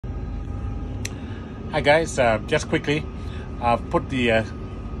Hi guys, just quickly, I've put the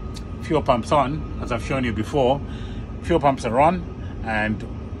fuel pumps on, as I've shown you before. Fuel pumps are on, and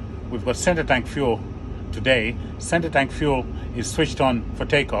we've got center tank fuel today. Center tank fuel is switched on for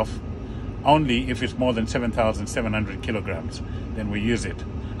takeoff only if it's more than 7,700 kilograms, then we use it.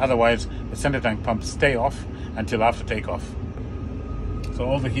 Otherwise, the center tank pumps stay off until after takeoff. So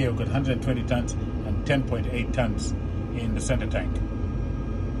over here we've got 120 tons and 10.8 tons in the center tank.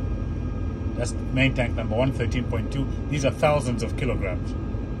 That's main tank number 1, 13.2. These are thousands of kilograms.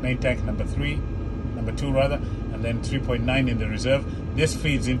 Main tank number 2 rather, and then 3.9 in the reserve. This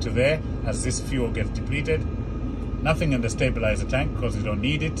feeds into there as this fuel gets depleted. Nothing in the stabilizer tank because we don't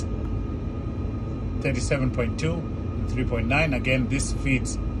need it. 37.2 and 3.9. Again, this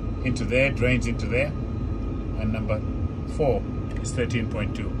feeds into there, drains into there. And number 4 is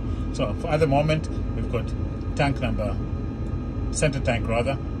 13.2. So at the moment, we've got center tank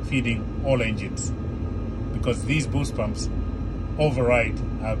rather, feeding all engines, because these boost pumps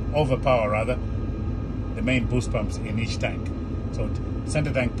overpower the main boost pumps in each tank. So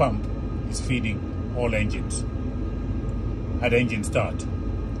center tank pump is feeding all engines at engine start.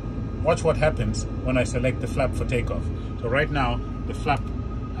 Watch what happens when I select the flap for takeoff. So right now the flap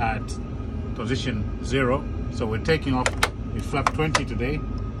at position 0, so we're taking off with flap 20 today.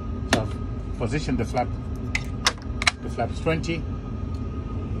 So I've positioned the flap's 20.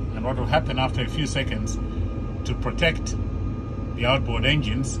 And what will happen after a few seconds to protect the outboard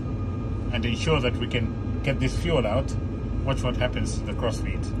engines and ensure that we can get this fuel out, watch what happens to the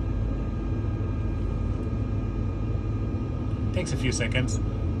crossfeed. Takes a few seconds.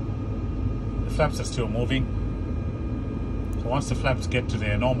 The flaps are still moving. So once the flaps get to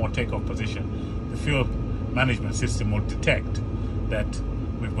their normal takeoff position, the fuel management system will detect that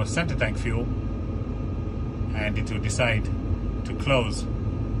we've got center tank fuel, and it will decide to close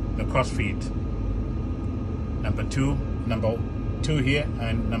the crossfeed number 2 here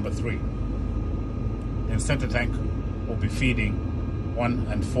and number 3. Then center tank will be feeding 1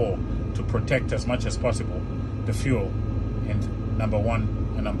 and 4 to protect as much as possible the fuel in number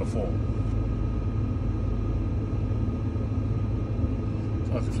 1 and number 4.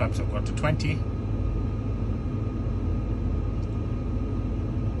 So the flaps have got to 20.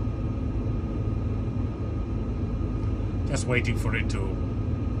 Just waiting for it to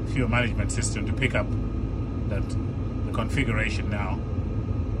fuel management system to pick up that the configuration now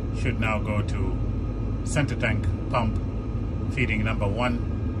should now go to center tank pump feeding number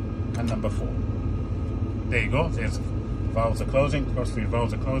 1 and number 4. There you go. There's valves are closing, crossfeed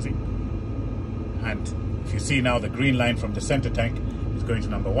valves are closing, and if you see now, the green line from the center tank is going to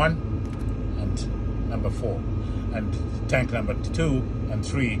number 1 and number 4, and tank number 2 and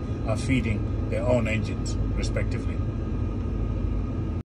 3 are feeding their own engines respectively.